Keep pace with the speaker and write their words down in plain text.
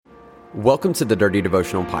Welcome to the Dirty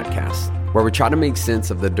Devotional Podcast, where we try to make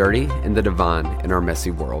sense of the dirty and the divine in our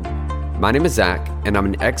messy world. My name is Zach, and I'm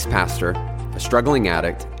an ex-pastor, a struggling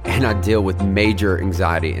addict, and I deal with major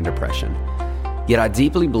anxiety and depression. Yet I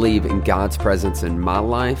deeply believe in God's presence in my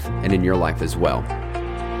life and in your life as well.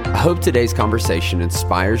 I hope today's conversation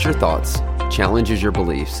inspires your thoughts, challenges your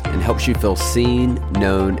beliefs, and helps you feel seen,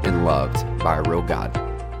 known, and loved by a real God.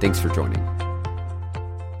 Thanks for joining.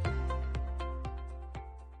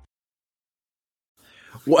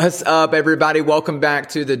 What's up, everybody? Welcome back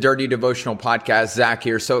to the Dirty Devotional Podcast. Zach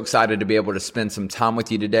here. So excited to be able to spend some time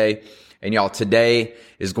with you today. And y'all, today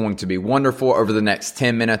is going to be wonderful. Over the next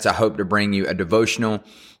 10 minutes, I hope to bring you a devotional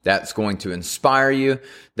that's going to inspire you,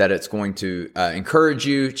 that it's going to encourage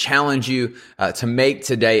you, challenge you to make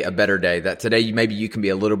today a better day. That today, maybe you can be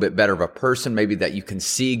a little bit better of a person, maybe that you can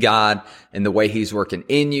see God in the way He's working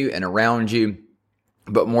in you and around you.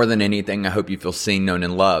 But more than anything, I hope you feel seen, known,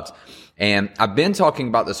 and loved. And I've been talking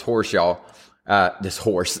about this horse, y'all.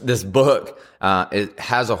 This book, it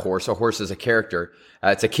has a horse. A horse is a character.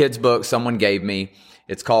 It's a kid's book someone gave me.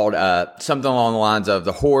 It's called something along the lines of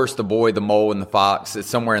The Horse, the Boy, the Mole, and the Fox. It's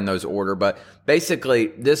somewhere in those order. But basically,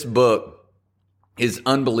 this book is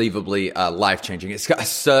unbelievably life-changing. It's got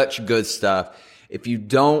such good stuff. If you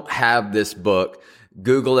don't have this book,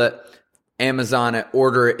 Google it, Amazon it,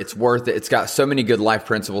 order it. It's worth it. It's got so many good life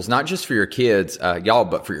principles, not just for your kids, y'all,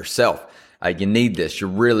 but for yourself. You need this. You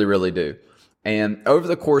really, really do. And over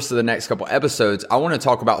the course of the next couple episodes, I want to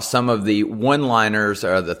talk about some of the one-liners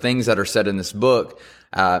or the things that are said in this book,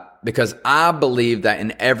 because I believe that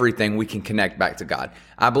in everything we can connect back to God.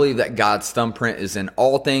 I believe that God's thumbprint is in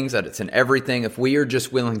all things, that it's in everything. If we are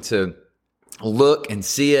just willing to look and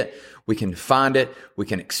see it, we can find it, we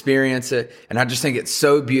can experience it. And I just think it's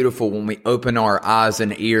so beautiful when we open our eyes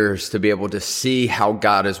and ears to be able to see how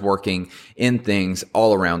God is working in things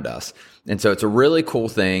all around us. And so it's a really cool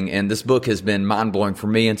thing. And this book has been mind-blowing for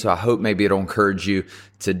me. And so I hope maybe it'll encourage you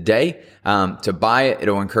today to buy it.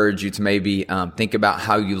 It'll encourage you to maybe think about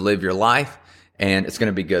how you live your life. And it's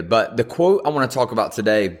going to be good. But the quote I want to talk about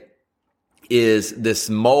today is this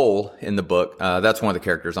mole in the book. That's one of the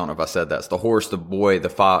characters. I don't know if I said that. It's the horse, the boy, the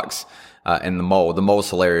fox, and the mole. The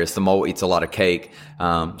mole's hilarious. The mole eats a lot of cake.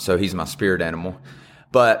 So he's my spirit animal.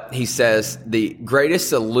 But he says the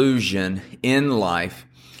greatest illusion in life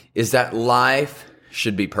is that life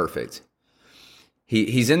should be perfect.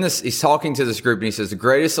 He's talking to this group and he says, the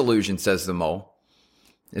greatest illusion, says the mole,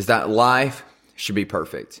 is that life should be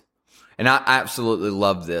perfect. And I absolutely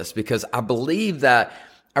love this because I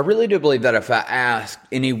really do believe that if I asked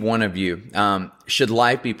any one of you, should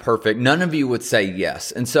life be perfect? None of you would say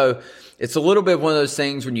yes. And so it's a little bit one of those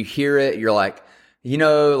things when you hear it, you're like,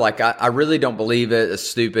 I really don't believe it. It's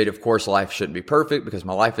stupid. Of course, life shouldn't be perfect because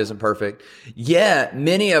my life isn't perfect. Yet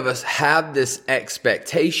many of us have this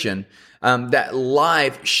expectation that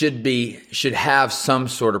life should have some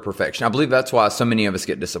sort of perfection. I believe that's why so many of us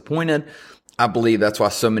get disappointed. I believe that's why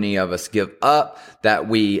so many of us give up, that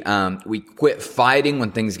we quit fighting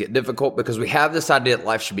when things get difficult, because we have this idea that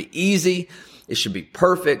life should be easy. It should be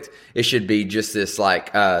perfect. It should be just this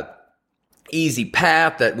easy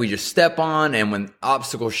path that we just step on, and when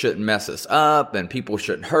obstacles shouldn't mess us up and people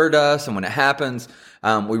shouldn't hurt us, and when it happens,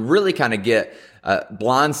 we really kind of get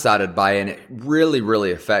blindsided by it, and it really,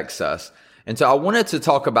 really affects us. And so I wanted to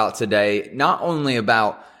talk about today not only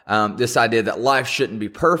about this idea that life shouldn't be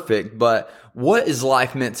perfect, but what is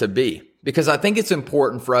life meant to be? Because I think it's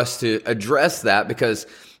important for us to address that, because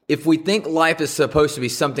if we think life is supposed to be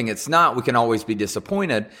something it's not, we can always be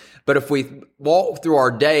disappointed. But if we walk through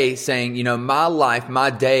our day saying, my life, my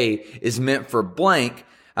day is meant for blank,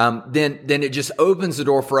 then it just opens the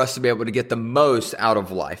door for us to be able to get the most out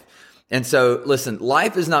of life. And so, listen,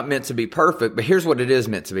 life is not meant to be perfect, but here's what it is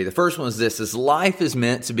meant to be. The first one is life is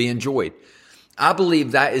meant to be enjoyed. I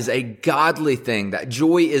believe that is a godly thing, that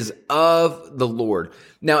joy is of the Lord.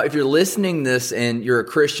 Now, if you're listening this and you're a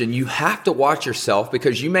Christian, you have to watch yourself,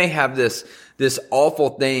 because you may have this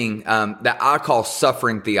awful thing that I call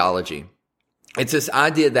suffering theology. It's this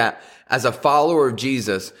idea that as a follower of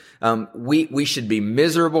Jesus, we should be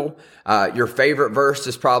miserable. Your favorite verse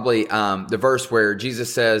is probably the verse where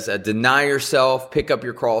Jesus says, deny yourself, pick up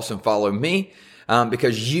your cross, and follow me,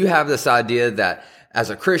 because you have this idea that as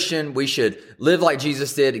a Christian, we should live like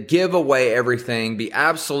Jesus did, give away everything, be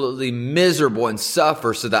absolutely miserable and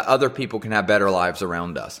suffer so that other people can have better lives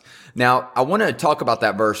around us. Now, I want to talk about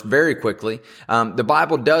that verse very quickly. The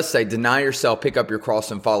Bible does say, deny yourself, pick up your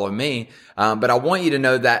cross, and follow me. But I want you to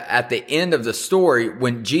know that at the end of the story,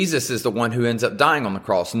 when Jesus is the one who ends up dying on the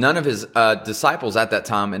cross, none of his disciples at that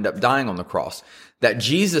time end up dying on the cross, that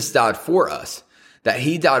Jesus died for us. that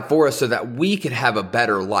he died for us so that we could have a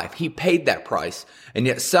better life. He paid that price. And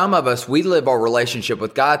yet some of us, we live our relationship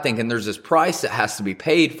with God thinking there's this price that has to be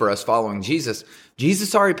paid for us following Jesus.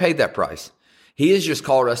 Jesus already paid that price. He has just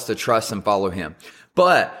called us to trust and follow him.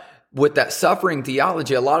 But with that suffering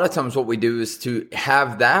theology, a lot of times what we do is to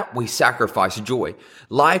have that, we sacrifice joy.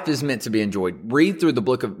 Life is meant to be enjoyed. Read through the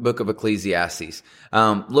book of Ecclesiastes.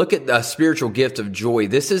 Look at the spiritual gift of joy.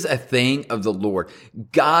 This is a thing of the Lord.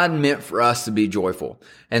 God meant for us to be joyful.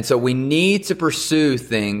 And so we need to pursue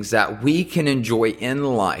things that we can enjoy in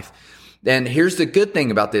life. And here's the good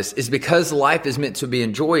thing about this is because life is meant to be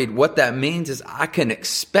enjoyed, what that means is I can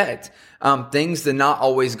expect things to not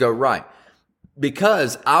always go right.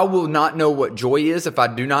 Because I will not know what joy is if I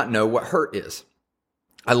do not know what hurt is.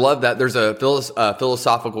 I love that. There's a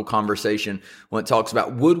philosophical conversation when it talks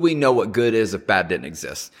about, would we know what good is if bad didn't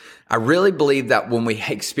exist? I really believe that when we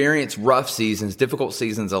experience rough seasons, difficult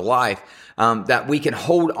seasons of life, that we can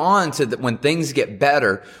hold on to when things get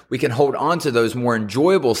better, we can hold on to those more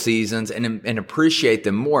enjoyable seasons and appreciate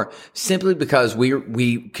them more simply because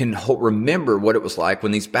we can remember what it was like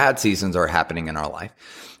when these bad seasons are happening in our life.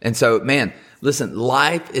 And so, man, listen,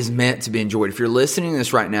 life is meant to be enjoyed. If you're listening to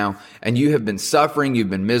this right now and you have been suffering, you've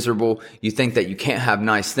been miserable, you think that you can't have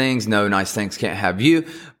nice things. No, nice things can't have you.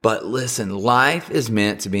 But listen, life is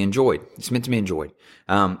meant to be enjoyed. It's meant to be enjoyed.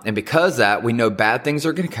 And because of that, we know bad things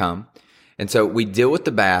are going to come. And so we deal with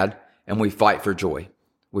the bad and we fight for joy.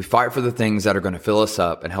 We fight for the things that are going to fill us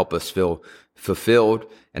up and help us feel fulfilled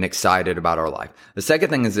and excited about our life. The second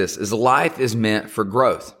thing is this, is life is meant for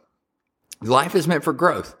growth. Life is meant for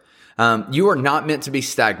growth. You are not meant to be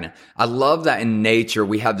stagnant. I love that in nature,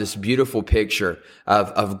 we have this beautiful picture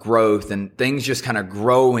of growth and things just kind of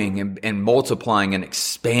growing and multiplying and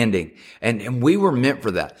expanding. And we were meant for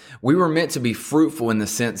that. We were meant to be fruitful in the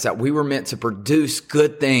sense that we were meant to produce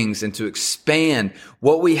good things and to expand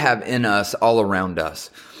what we have in us all around us.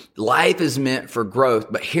 Life is meant for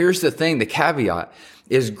growth. But here's the thing, the caveat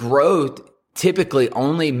is growth typically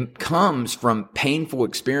only comes from painful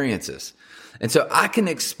experiences. And so I can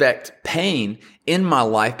expect pain in my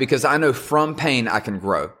life because I know from pain I can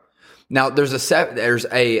grow. Now there's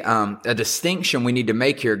a distinction we need to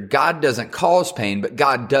make here. God doesn't cause pain, but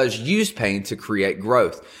God does use pain to create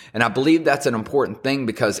growth. And I believe that's an important thing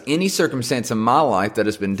because any circumstance in my life that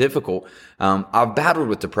has been difficult, I've battled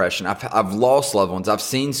with depression. I've lost loved ones. I've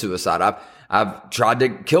seen suicide. I've tried to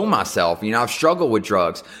kill myself. I've struggled with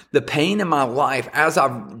drugs. The pain in my life, as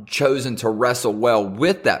I've chosen to wrestle well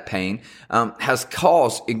with that pain, has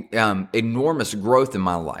caused enormous growth in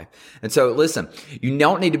my life. And so listen, you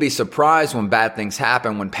don't need to be surprised when bad things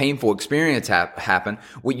happen, when painful experiences happen.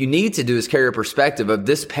 What you need to do is carry a perspective of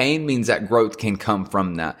this pain means that growth can come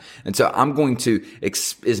from that. And so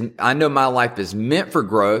I know my life is meant for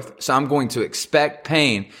growth, so I'm going to expect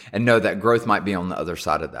pain and know that growth might be on the other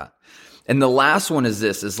side of that. And the last one is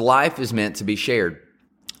this, is life is meant to be shared.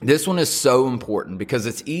 This one is so important because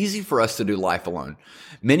it's easy for us to do life alone.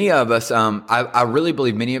 Many of us, I really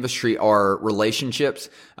believe many of us treat our relationships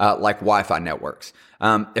like Wi-Fi networks.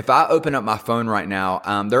 If I open up my phone right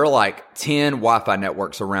now, there are like 10 Wi-Fi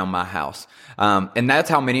networks around my house. And that's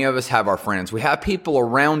how many of us have our friends. We have people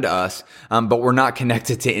around us, but we're not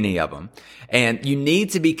connected to any of them. And you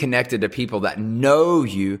need to be connected to people that know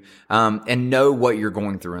you, and know what you're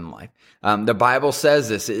going through in life. The Bible says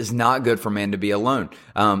this, it is not good for man to be alone.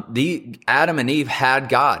 Adam and Eve had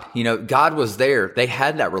God. God was there. They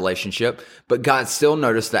had that relationship, but God still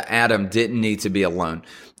noticed that Adam didn't need to be alone.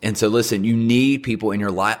 And so listen, you need people in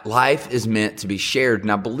your life. Life is meant to be shared.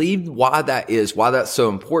 And I believe why that's so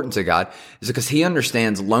important to God is because he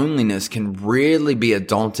understands loneliness can really be a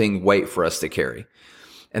daunting weight for us to carry.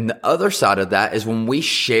 And the other side of that is when we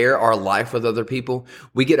share our life with other people,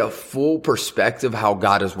 we get a full perspective of how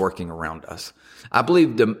God is working around us. I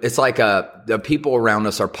believe it's like the people around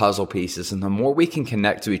us are puzzle pieces. And the more we can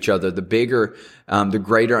connect to each other, the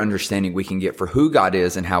greater understanding we can get for who God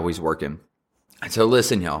is and how he's working. And so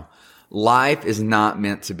listen, y'all, life is not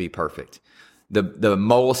meant to be perfect. The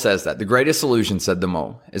mole says that. The greatest illusion, said the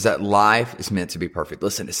mole, is that life is meant to be perfect.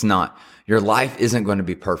 Listen, it's not. Your life isn't going to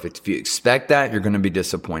be perfect. If you expect that, you're going to be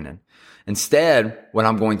disappointed. Instead, what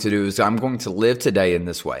I'm going to do is I'm going to live today in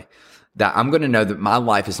this way. That I'm going to know that my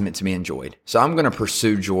life is meant to be enjoyed. So I'm going to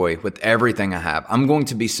pursue joy with everything I have. I'm going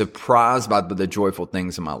to be surprised by the joyful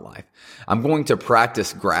things in my life. I'm going to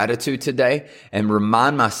practice gratitude today and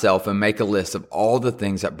remind myself and make a list of all the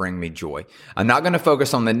things that bring me joy. I'm not going to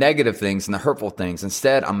focus on the negative things and the hurtful things.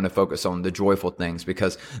 Instead, I'm going to focus on the joyful things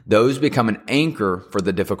because those become an anchor for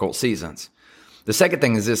the difficult seasons. The second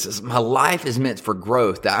thing is this, is my life is meant for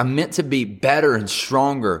growth, that I'm meant to be better and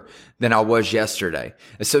stronger than I was yesterday.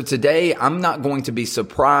 And so today, I'm not going to be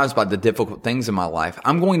surprised by the difficult things in my life.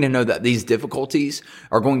 I'm going to know that these difficulties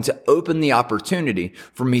are going to open the opportunity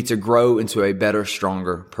for me to grow into a better,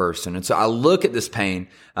 stronger person. And so I look at this pain,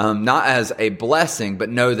 not as a blessing, but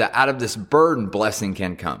know that out of this burden, blessing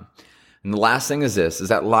can come. And the last thing is this, is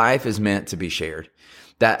that life is meant to be shared.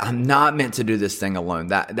 That I'm not meant to do this thing alone,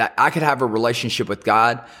 that I could have a relationship with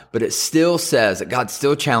God, but it still says that God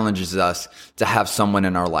still challenges us to have someone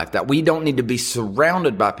in our life, that we don't need to be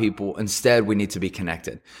surrounded by people. Instead, we need to be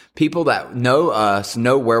connected. People that know us,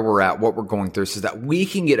 know where we're at, what we're going through, so that we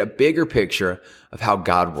can get a bigger picture of how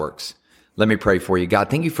God works. Let me pray for you.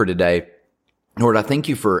 God, thank you for today. Lord, I thank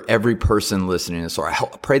you for every person listening to this. Lord, I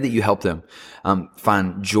pray that you help them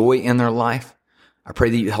find joy in their life. I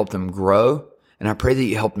pray that you help them grow. And I pray that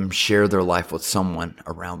you help them share their life with someone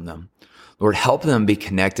around them. Lord, help them be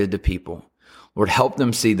connected to people. Lord, help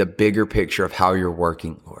them see the bigger picture of how you're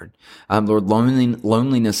working, Lord. Lord,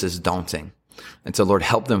 loneliness is daunting. And so, Lord,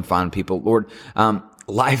 help them find people. Lord,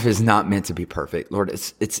 life is not meant to be perfect. Lord,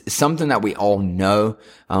 it's something that we all know,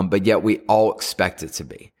 but yet we all expect it to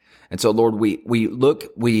be. And so, Lord,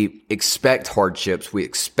 we expect hardships, we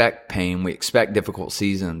expect pain, we expect difficult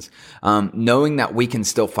seasons, knowing that we can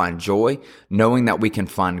still find joy, knowing that we can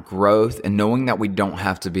find growth, and knowing that we don't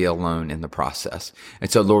have to be alone in the process. And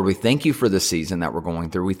so, Lord, we thank you for the season that we're going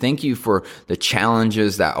through. We thank you for the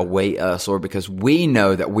challenges that await us, Lord, because we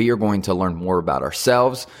know that we are going to learn more about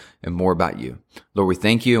ourselves and more about you. Lord, we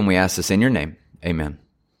thank you and we ask this in your name. Amen.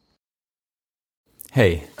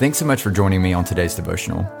 Hey, thanks so much for joining me on today's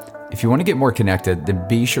devotional. If you want to get more connected, then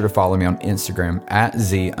be sure to follow me on Instagram at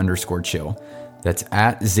 @Z_chill. That's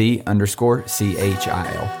at @Z_CHIL.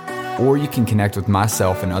 Or you can connect with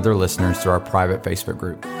myself and other listeners through our private Facebook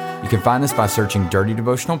group. You can find this by searching Dirty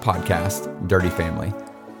Devotional Podcast, Dirty Family.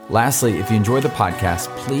 Lastly, if you enjoy the podcast,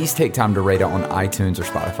 please take time to rate it on iTunes or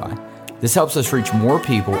Spotify. This helps us reach more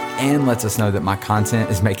people and lets us know that my content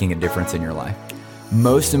is making a difference in your life.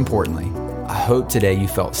 Most importantly, I hope today you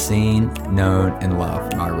felt seen, known, and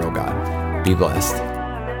loved by a real God. Be blessed.